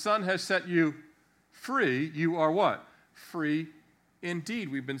 if the Son has set you free, you are what? Free indeed.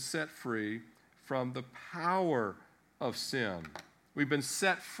 We've been set free from the power of sin. We've been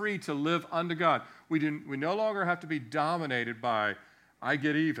set free to live unto God. We no longer have to be dominated by I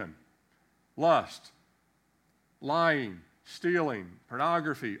get even, lust, lying, stealing,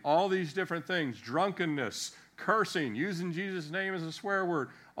 pornography, all these different things, drunkenness, cursing, using Jesus' name as a swear word,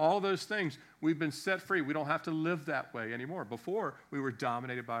 all those things. We've been set free. We don't have to live that way anymore. Before, we were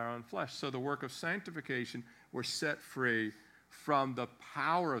dominated by our own flesh. So the work of sanctification, we're set free from the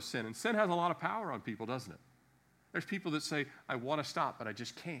power of sin. And sin has a lot of power on people, doesn't it? There's people that say, I want to stop, but I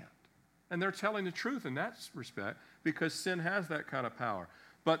just can't. And they're telling the truth in that respect because sin has that kind of power.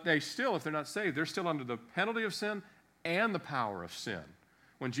 But they still, if they're not saved, they're still under the penalty of sin and the power of sin.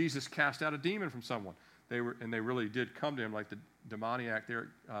 When Jesus cast out a demon from someone, they really did come to him like the demoniac there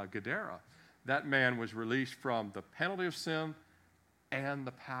at Gadara. That man was released from the penalty of sin and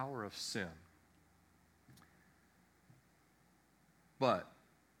the power of sin. But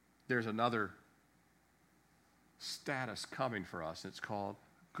there's another status coming for us. It's called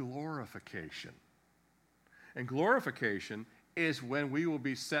glorification. And glorification is when we will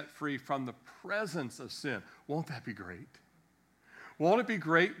be set free from the presence of sin. Won't that be great? Won't it be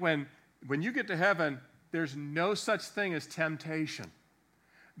great when you get to heaven, there's no such thing as temptation.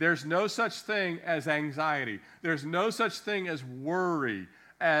 There's no such thing as anxiety. There's no such thing as worry,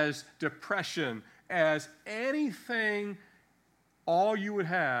 as depression, as anything. All you would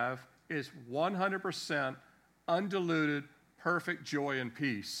have is 100% undiluted, perfect joy and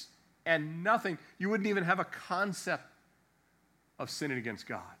peace. And nothing, you wouldn't even have a concept of sinning against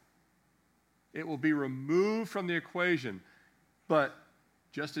God. It will be removed from the equation. But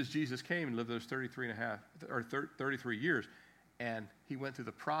just as Jesus came and lived those 33 years, and he went through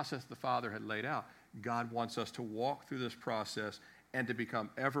the process the Father had laid out, God wants us to walk through this process and to become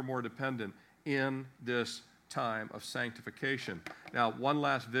ever more dependent in this time of sanctification. Now, one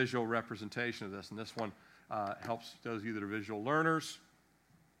last visual representation of this, and this one helps those of you that are visual learners.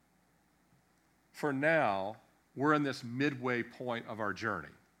 For now, we're in this midway point of our journey.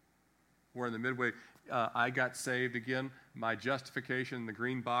 We're in the midway. I got saved again. My justification, the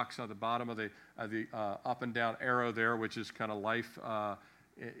green box on the bottom of the up and down arrow there, which is kind of life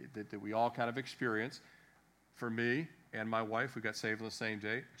that we all kind of experience. For me and my wife, we got saved on the same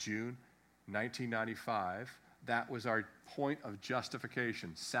day, June 1995. That was our point of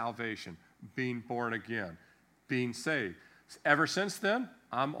justification, salvation, being born again, being saved. Ever since then,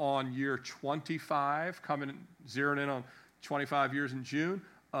 I'm on year 25, zeroing in on 25 years in June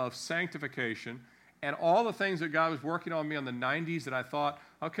of sanctification. And all the things that God was working on me in the 90s that I thought,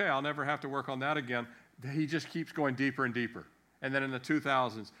 okay, I'll never have to work on that again, he just keeps going deeper and deeper. And then in the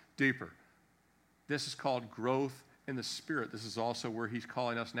 2000s, deeper. This is called growth in the Spirit. This is also where he's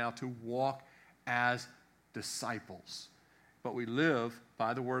calling us now to walk as disciples. But we live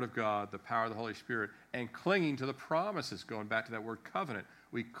by the Word of God, the power of the Holy Spirit, and clinging to the promises. Going back to that word covenant,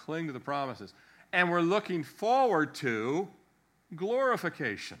 we cling to the promises. And we're looking forward to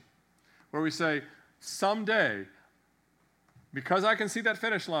glorification. where we say, someday, because I can see that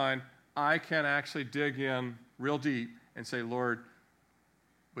finish line, I can actually dig in real deep and say, Lord,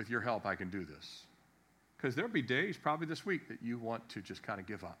 with your help, I can do this. Because there'll be days, probably this week, that you want to just kind of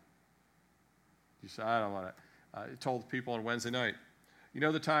give up. You say, I don't want to. I told people on Wednesday night, you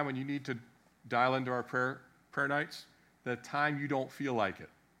know the time when you need to dial into our prayer nights? The time you don't feel like it.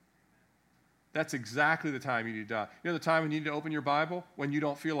 That's exactly the time you need to dial. You know the time when you need to open your Bible? When you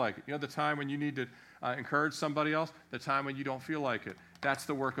don't feel like it. You know the time when you need to encourage somebody else? The time when you don't feel like it. That's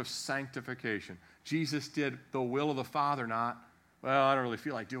the work of sanctification. Jesus did the will of the Father, not, well, I don't really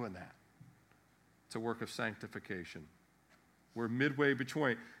feel like doing that. It's a work of sanctification. We're midway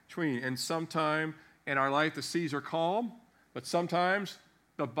between. And sometime in our life the seas are calm, but sometimes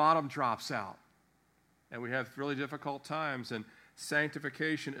the bottom drops out. And we have really difficult times. And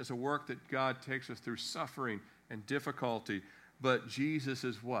sanctification is a work that God takes us through suffering and difficulty. But Jesus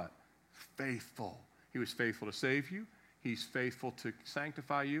is what? Faithful. He was faithful to save you. He's faithful to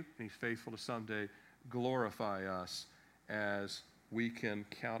sanctify you. And he's faithful to someday glorify us as we can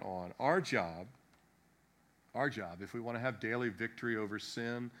count on. Our job, if we want to have daily victory over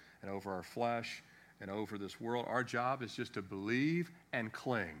sin and over our flesh and over this world, our job is just to believe and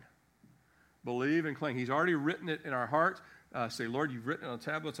cling. Believe and cling. He's already written it in our hearts. Say, Lord, you've written it on the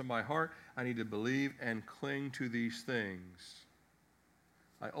tablets of my heart. I need to believe and cling to these things.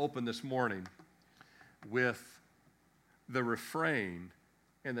 I opened this morning with the refrain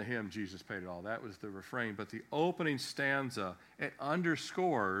in the hymn, Jesus Paid It All. That was the refrain. But the opening stanza, it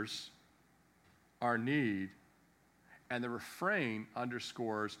underscores our need, and the refrain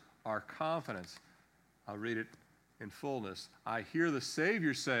underscores our confidence. I'll read it in fullness. I hear the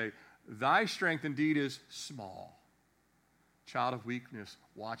Savior say, thy strength indeed is small. Child of weakness,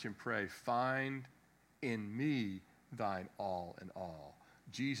 watch and pray. Find in me thine all in all.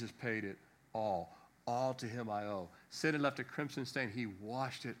 Jesus paid it all. All to him I owe. Sin had left a crimson stain. He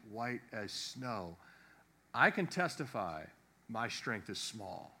washed it white as snow. I can testify my strength is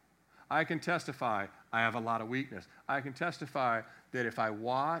small. I can testify I have a lot of weakness. I can testify that if I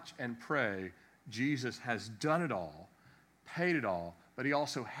watch and pray, Jesus has done it all, paid it all, but he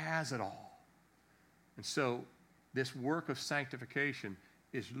also has it all. And so this work of sanctification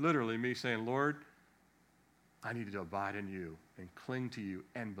is literally me saying, Lord, I need to abide in you and cling to you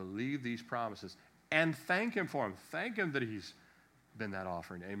and believe these promises and thank him for them. Thank him that he's been that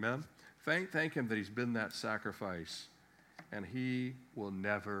offering. Amen? Thank him that he's been that sacrifice. And he will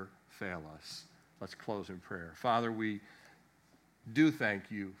never fail us. Let's close in prayer. Father, we do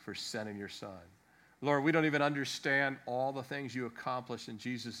thank you for sending your son. Lord, we don't even understand all the things you accomplished in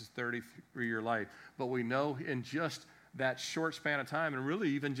Jesus' 33-year life, but we know in just that short span of time, and really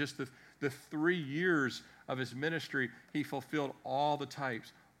even just the 3 years of his ministry, he fulfilled all the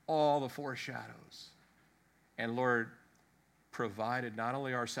types, all the foreshadows. And Lord, provided not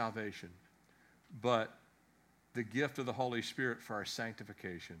only our salvation, but the gift of the Holy Spirit for our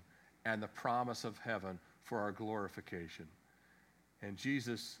sanctification and the promise of heaven for our glorification. And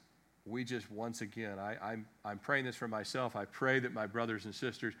Jesus, we just once again, I'm praying this for myself. I pray that my brothers and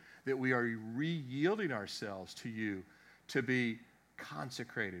sisters, that we are re-yielding ourselves to you to be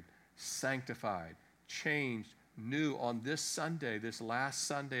consecrated, sanctified, changed, new on this Sunday, this last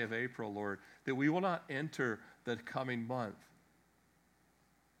Sunday of April, Lord, that we will not enter the coming month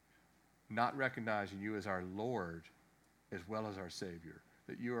not recognizing you as our Lord as well as our Savior,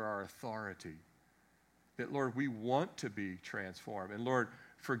 that you are our authority, that, Lord, we want to be transformed. And, Lord,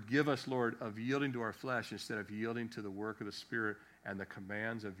 forgive us, Lord, of yielding to our flesh instead of yielding to the work of the Spirit and the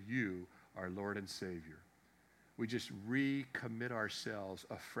commands of you, our Lord and Savior. We just recommit ourselves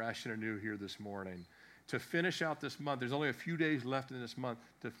afresh and anew here this morning to finish out this month. There's only a few days left in this month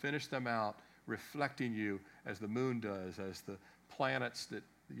to finish them out, reflecting you as the moon does, as the planets that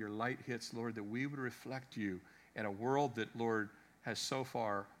your light hits, Lord, that we would reflect you in a world that, Lord, has so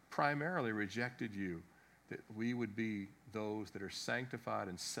far primarily rejected you, that we would be those that are sanctified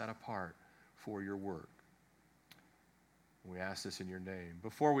and set apart for your work. We ask this in your name.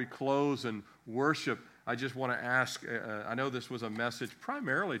 Before we close and worship, I just want to ask, I know this was a message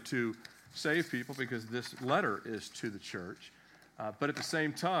primarily to save people because this letter is to the church, but at the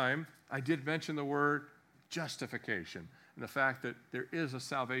same time, I did mention the word justification and the fact that there is a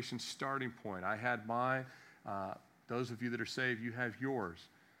salvation starting point. I had my, those of you that are saved, you have yours.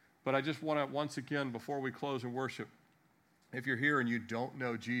 But I just want to, once again, before we close and worship, if you're here and you don't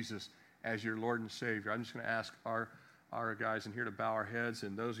know Jesus as your Lord and Savior, I'm just going to ask our guys in here to bow our heads,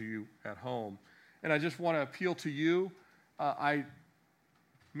 and those of you at home. And I just want to appeal to you. I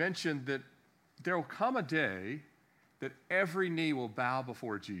mentioned that there will come a day that every knee will bow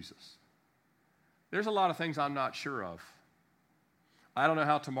before Jesus. There's a lot of things I'm not sure of. I don't know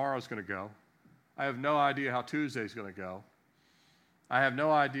how tomorrow's going to go. I have no idea how Tuesday's going to go. I have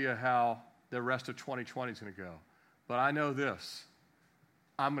no idea how the rest of 2020 is going to go. But I know this.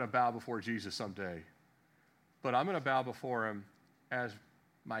 I'm going to bow before Jesus someday. But I'm going to bow before him as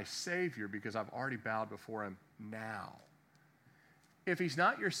my Savior because I've already bowed before him now. If he's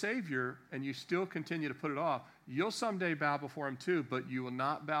not your Savior and you still continue to put it off, you'll someday bow before him too, but you will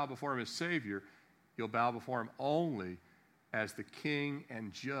not bow before him as Savior. You'll bow before him only as the King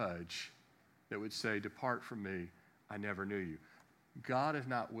and Judge that would say, depart from me, I never knew you. God is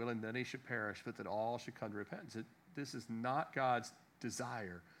not willing that any should perish, but that all should come to repentance. This is not God's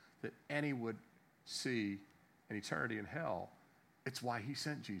desire that any would see an eternity in hell. It's why he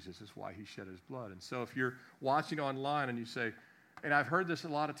sent Jesus. It's why he shed his blood. And so if you're watching online and you say, and I've heard this a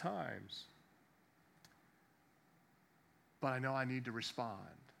lot of times, but I know I need to respond.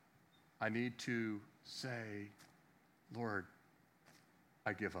 I need to say, Lord,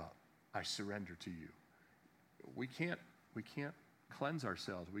 I give up. I surrender to you. We can't cleanse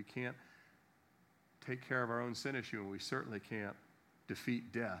ourselves. We can't take care of our own sin issue, and we certainly can't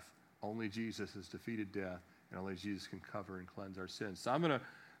defeat death. Only Jesus has defeated death, and only Jesus can cover and cleanse our sins. So I'm going to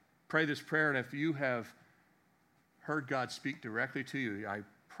pray this prayer, and if you have heard God speak directly to you, I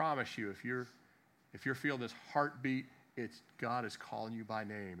promise you, if you're feeling this heartbeat, it's God is calling you by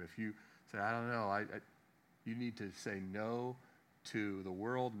name. If you say, I don't know, you need to say no to the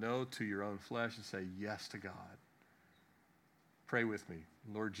world, no to your own flesh, and say yes to God. Pray with me.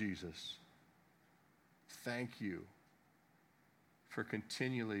 Lord Jesus, thank you for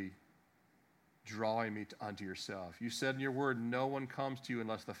continually drawing me unto yourself. You said in your word, no one comes to you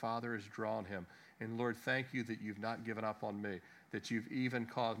unless the Father has drawn him. And Lord, thank you that you've not given up on me, that you've even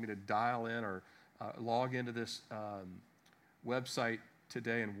caused me to dial in or log into this website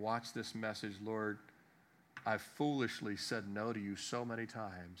today and watch this message. Lord, I've foolishly said no to you so many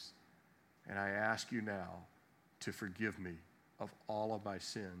times, and I ask you now to forgive me of all of my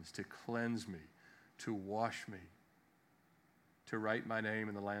sins, to cleanse me, to wash me, to write my name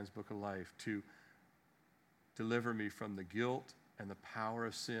in the Lamb's Book of Life, to deliver me from the guilt and the power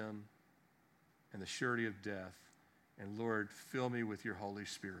of sin and the surety of death. And Lord, fill me with your Holy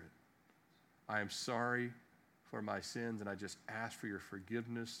Spirit. I am sorry for my sins, and I just ask for your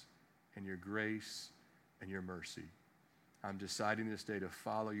forgiveness and your grace and your mercy. I'm deciding this day to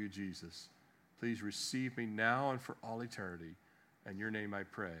follow you, Jesus. Please receive me now and for all eternity. In your name I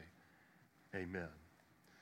pray. Amen.